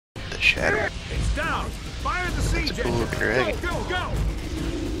shadow. It's down. Fire the siege. That's a cool looking dragon. Go, go.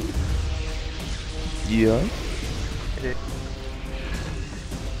 Yeah.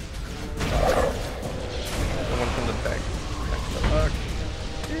 Someone from the back.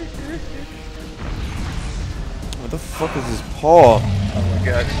 What the fuck is his paw? Oh my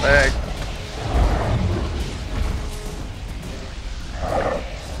god, back.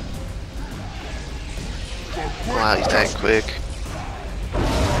 Wow, he's that quick.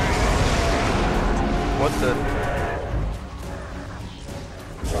 What the?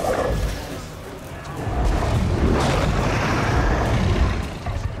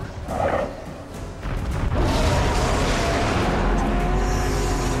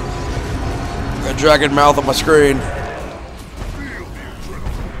 Got dragon mouth on my screen.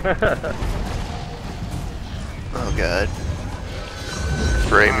 Oh god.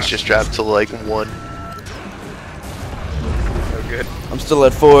 Frames just dropped to like 1. So good. I'm still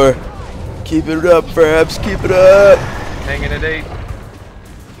at 4. Keep it up, Fraps. Keep it up. Hanging at 8.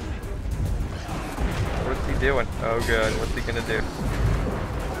 What's he doing? Oh god, what's he gonna do?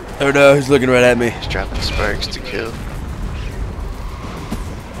 Oh no, he's looking right at me. Just dropped the sparks to kill.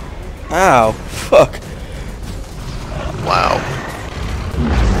 Ow. Fuck. Wow.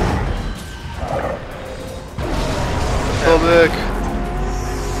 Go back.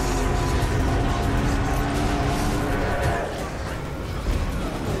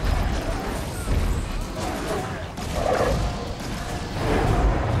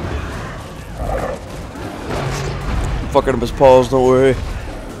 I'm fucking up his paws, don't worry.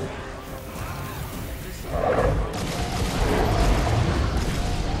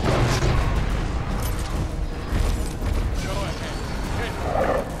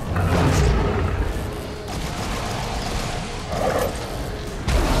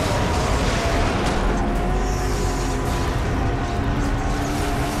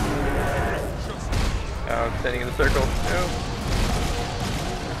 Oh, I'm standing in the circle. No.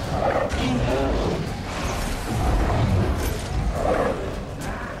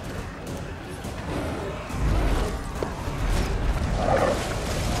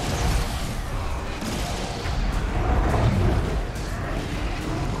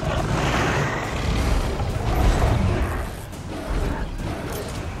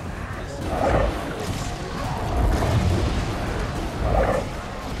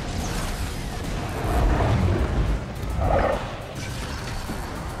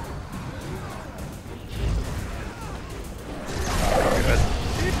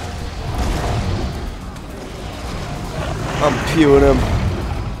 I'm pewing him.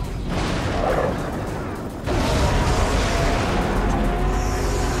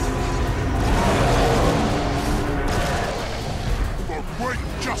 For great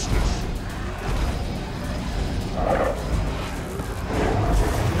justice.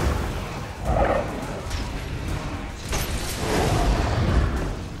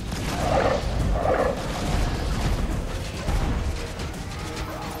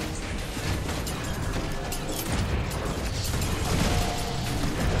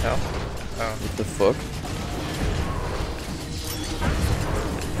 Hell. Oh, What the fuck?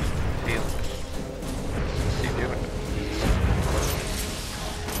 heal. What's he doing?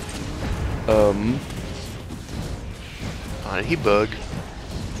 Oh, did he bug?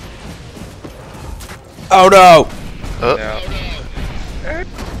 Oh no! Oh, No.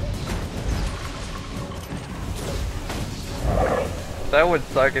 That would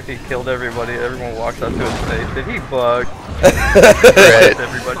suck if he killed everybody. Everyone walks up to his face. Did he bug? right.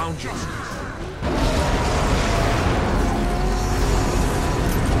 Everybody. Found justice.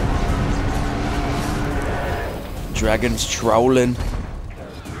 Dragon's trolling.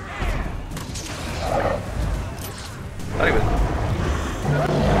 Thought he was.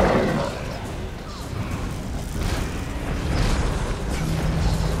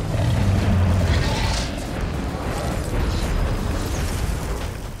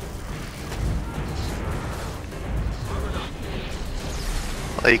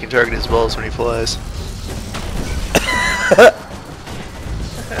 Oh, you can target his balls when he flies.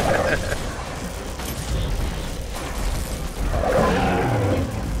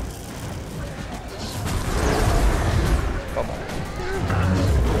 Come on.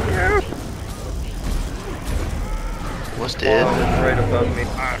 Almost Oh, dead. it's right above me.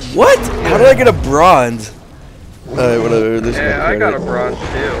 What? How did I get a bronze? Alright, whatever. This Yeah, I is got a bronze too.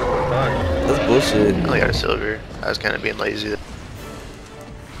 Fuck. That's bullshit. I only got a silver. I was kind of being lazy.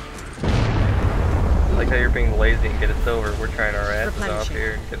 I like how you're being lazy and get a silver. We're trying our asses off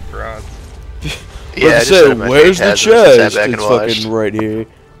here and get bronze. Yeah, I Let's just say, set up my where's the phantasm and chest? sat back and It's watched. fucking right here.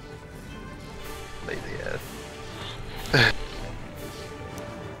 Lazy ass.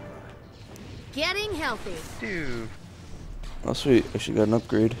 Getting healthy. Dude. Oh sweet, I actually got an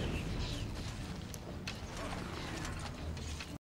upgrade.